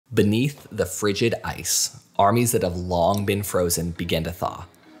Beneath the frigid ice, armies that have long been frozen begin to thaw.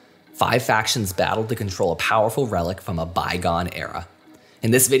 5 factions battle to control a powerful relic from a bygone era.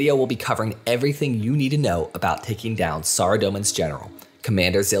 In this video, we'll be covering everything you need to know about taking down Saradomin's general,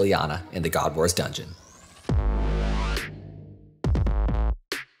 Commander Zilyana, in the God Wars dungeon.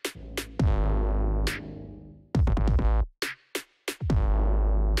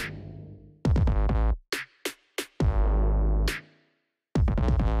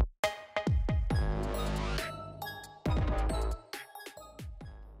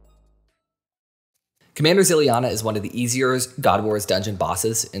 Commander Zilyana is one of the easier God Wars dungeon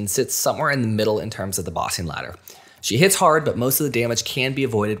bosses and sits somewhere in the middle in terms of the bossing ladder. She hits hard, but most of the damage can be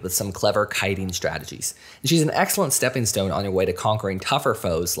avoided with some clever kiting strategies. And she's an excellent stepping stone on your way to conquering tougher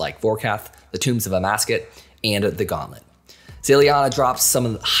foes like Vorkath, the Tombs of Amasket, and the Gauntlet. Zilyana drops some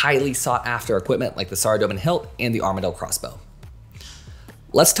of the highly sought after equipment like the Saradomin hilt and the Armadillo crossbow.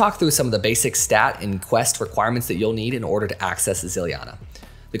 Let's talk through some of the basic stat and quest requirements that you'll need in order to access Zilyana.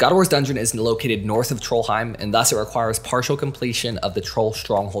 The God Wars dungeon is located north of Trollheim, and thus it requires partial completion of the Troll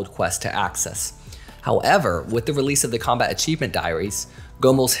Stronghold quest to access. However, with the release of the Combat Achievement Diaries,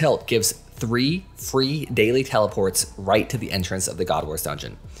 Gomul's Hilt gives 3 free daily teleports right to the entrance of the God Wars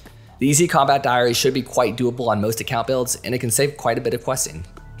dungeon. The easy Combat Diaries should be quite doable on most account builds, and it can save quite a bit of questing.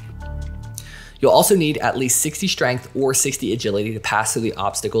 You'll also need at least 60 strength or 60 agility to pass through the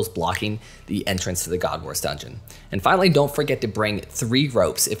obstacles blocking the entrance to the God Wars dungeon. And finally, don't forget to bring 3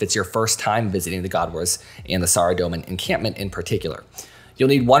 ropes if it's your first time visiting the God Wars and the Saradomin encampment in particular. You'll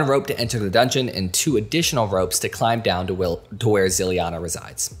need 1 rope to enter the dungeon and 2 additional ropes to climb down to where Zilyana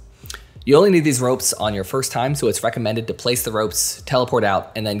resides. You only need these ropes on your first time, so it's recommended to place the ropes, teleport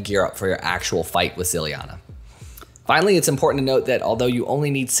out, and then gear up for your actual fight with Zilyana. Finally, it's important to note that although you only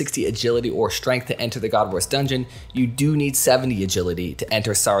need 60 agility or strength to enter the God Wars dungeon, you do need 70 agility to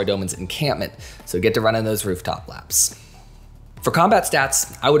enter Saradomin's encampment, so get to running those rooftop laps. For combat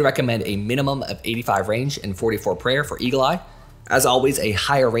stats, I would recommend a minimum of 85 range and 44 prayer for Eagle Eye. As always, a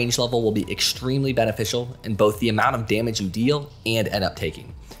higher range level will be extremely beneficial in both the amount of damage you deal and end up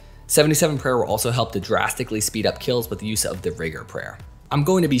taking. 77 prayer will also help to drastically speed up kills with the use of the rigor prayer. I'm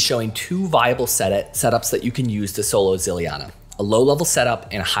going to be showing 2 viable setups that you can use to solo Zilyana, a low level setup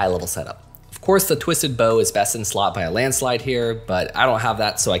and a high level setup. Of course, the twisted bow is best in slot by a landslide here, but I don't have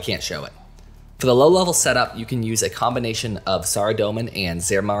that, so I can't show it. For the low level setup, you can use a combination of Saradomin and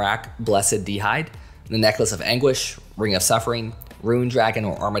Zamorak Blessed D'hide, the Necklace of Anguish, Ring of Suffering, Rune Dragon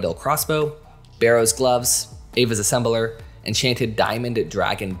or Armadillo crossbow, Barrow's gloves, Ava's assembler, enchanted diamond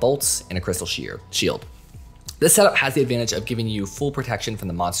dragon bolts, and a crystal shield. This setup has the advantage of giving you full protection from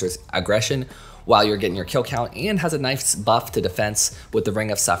the monster's aggression while you're getting your kill count, and has a nice buff to defense with the Ring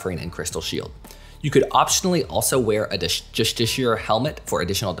of Suffering and Crystal Shield. You could optionally also wear a Justiciar helmet for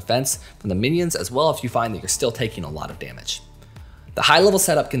additional defense from the minions as well if you find that you're still taking a lot of damage. The high level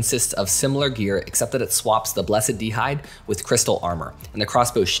setup consists of similar gear except that it swaps the Blessed D'hide with Crystal Armor and the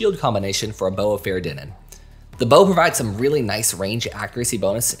Crossbow Shield combination for a Bow of Fair Dinin. The bow provides some really nice range accuracy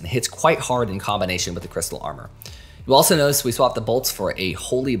bonus and hits quite hard in combination with the crystal armor. You'll also notice we swapped the bolts for a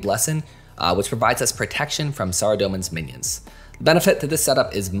Holy Blessing, which provides us protection from Saradomin's minions. The benefit to this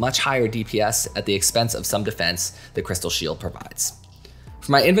setup is much higher DPS at the expense of some defense the Crystal Shield provides.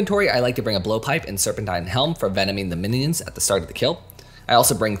 For my inventory, I like to bring a Blowpipe and Serpentine Helm for venoming the minions at the start of the kill. I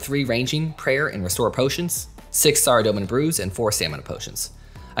also bring 3 ranging, prayer, and restore potions, 6 Saradomin brews, and 4 stamina potions.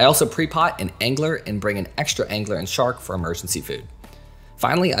 I also pre-pot an angler and bring an extra angler and shark for emergency food.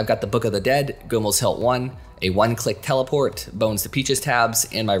 Finally, I've got the Book of the Dead, Gomul's Hilt 1, a 1-click teleport, Bones to Peaches tabs,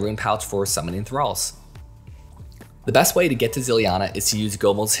 and my rune pouch for summoning thralls. The best way to get to Zilyana is to use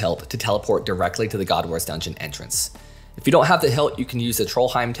Gomul's Hilt to teleport directly to the God Wars dungeon entrance. If you don't have the hilt, you can use the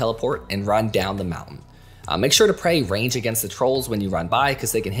Trollheim teleport and run down the mountain. Make sure to pray range against the trolls when you run by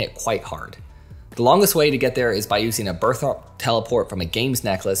because they can hit quite hard. The longest way to get there is by using a Birthmark teleport from a games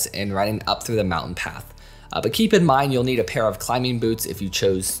necklace and running up through the mountain path. But keep in mind you'll need a pair of climbing boots if you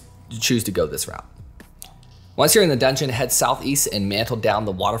choose to go this route. Once you're in the dungeon, head southeast and mantle down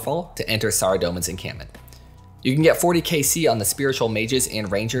the waterfall to enter Saradomin's encampment. You can get 40 KC on the spiritual mages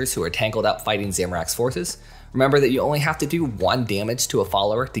and rangers who are tangled up fighting Zamorak's forces. Remember that you only have to do 1 damage to a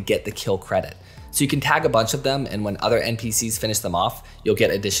follower to get the kill credit. So you can tag a bunch of them, and when other NPCs finish them off, you'll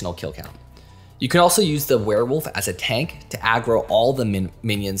get additional kill count. You can also use the werewolf as a tank to aggro all the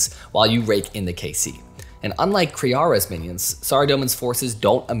minions while you rake in the KC. And unlike Kriara's minions, Saradomin's forces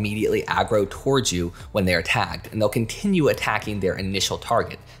don't immediately aggro towards you when they are tagged, and they'll continue attacking their initial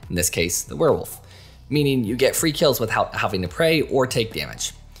target, in this case, the werewolf, meaning you get free kills without having to pray or take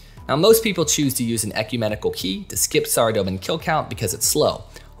damage. Now, most people choose to use an ecumenical key to skip Saradomin kill count because it's slow,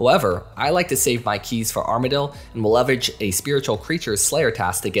 However, I like to save my keys for Armadillo and will leverage a spiritual creature's Slayer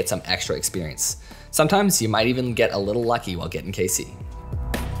task to get some extra experience. Sometimes you might even get a little lucky while getting KC.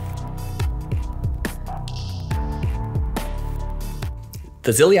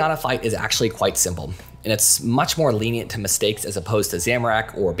 The Zilyana fight is actually quite simple, and it's much more lenient to mistakes as opposed to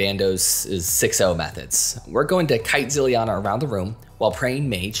Zamorak or Bandos' 6-0 methods. We're going to kite Zilyana around the room while praying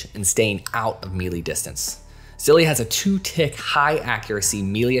mage and staying out of melee distance. Zilly has a 2-tick high accuracy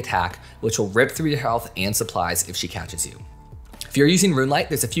melee attack which will rip through your health and supplies if she catches you. If you're using RuneLite,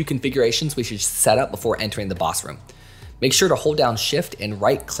 there's a few configurations we should set up before entering the boss room. Make sure to hold down Shift and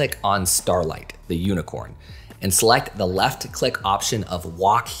right click on Starlight, the unicorn, and select the left click option of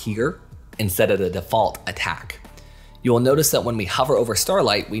walk here instead of the default attack. You will notice that when we hover over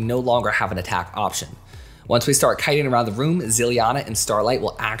Starlight, we no longer have an attack option. Once we start kiting around the room, Zilyana and Starlight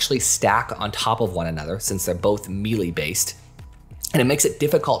will actually stack on top of one another since they're both melee based, and it makes it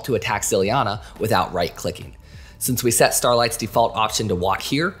difficult to attack Zilyana without right clicking. Since we set Starlight's default option to walk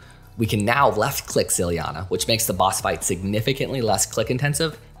here, we can now left click Zilyana, which makes the boss fight significantly less click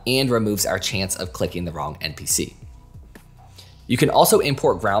intensive and removes our chance of clicking the wrong NPC. You can also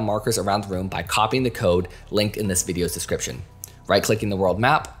import ground markers around the room by copying the code linked in this video's description, right-clicking the world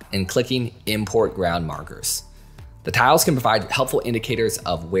map, and clicking Import Ground Markers. The tiles can provide helpful indicators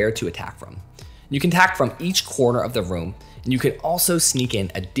of where to attack from. You can attack from each corner of the room, and you can also sneak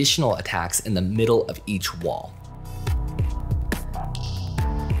in additional attacks in the middle of each wall.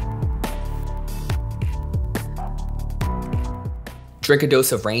 Drink a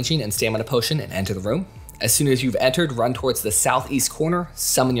dose of ranging and stamina potion and enter the room. As soon as you've entered, run towards the southeast corner,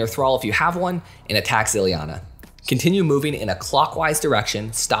 summon your thrall if you have one, and attack Zilyana. Continue moving in a clockwise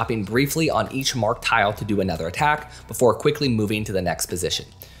direction, stopping briefly on each marked tile to do another attack before quickly moving to the next position.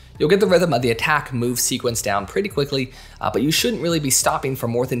 You'll get the rhythm of the attack move sequence down pretty quickly, but you shouldn't really be stopping for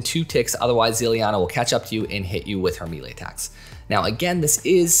more than 2 ticks, otherwise Zilyana will catch up to you and hit you with her melee attacks. Now again, this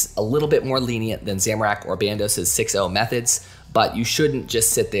is a little bit more lenient than Zamorak or Bandos' 6-0 methods, but you shouldn't just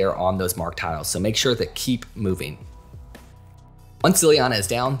sit there on those marked tiles, so make sure to keep moving. Once Zilyana is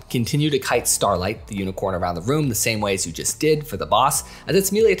down, continue to kite Starlight, the unicorn, around the room the same way as you just did for the boss, as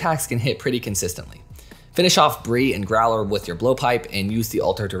its melee attacks can hit pretty consistently. Finish off Bree and Growler with your blowpipe and use the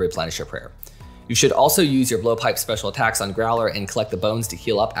altar to replenish your prayer. You should also use your blowpipe special attacks on Growler and collect the bones to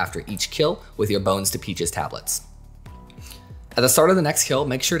heal up after each kill with your bones to Peach's tablets. At the start of the next kill,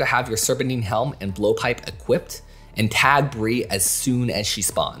 make sure to have your Serpentine Helm and blowpipe equipped and tag Bree as soon as she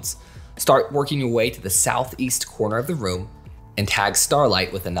spawns. Start working your way to the southeast corner of the room and tag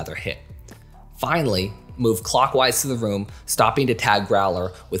Starlight with another hit. Finally, move clockwise to the room, stopping to tag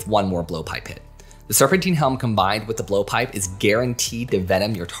Growler with one more blowpipe hit. The Serpentine Helm combined with the blowpipe is guaranteed to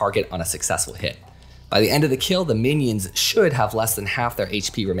venom your target on a successful hit. By the end of the kill, the minions should have less than half their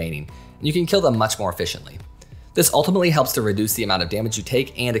HP remaining, and you can kill them much more efficiently. This ultimately helps to reduce the amount of damage you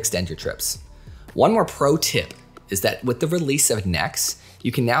take and extend your trips. One more pro tip is that with the release of Nex,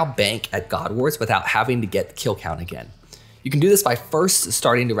 you can now bank at God Wars without having to get the kill count again. You can do this by first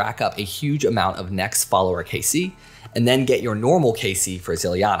starting to rack up a huge amount of Nex follower KC, and then get your normal KC for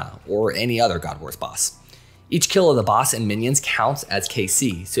Zilyana or any other God Wars boss. Each kill of the boss and minions counts as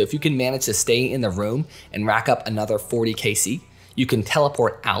KC, so if you can manage to stay in the room and rack up another 40 KC, you can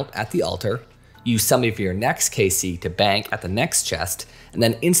teleport out at the altar, use some of your next KC to bank at the next chest, and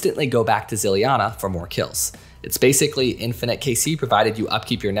then instantly go back to Zilyana for more kills. It's basically infinite KC provided you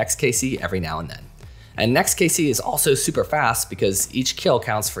upkeep your next KC every now and then. And next KC is also super fast because each kill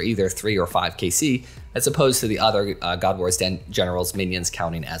counts for either 3 or 5 KC, as opposed to the other God Wars Generals minions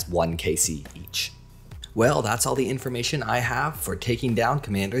counting as 1 KC each. Well, that's all the information I have for taking down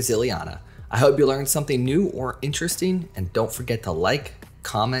Commander Zilyana. I hope you learned something new or interesting, and don't forget to like,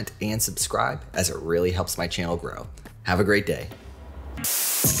 comment, and subscribe, as it really helps my channel grow. Have a great day.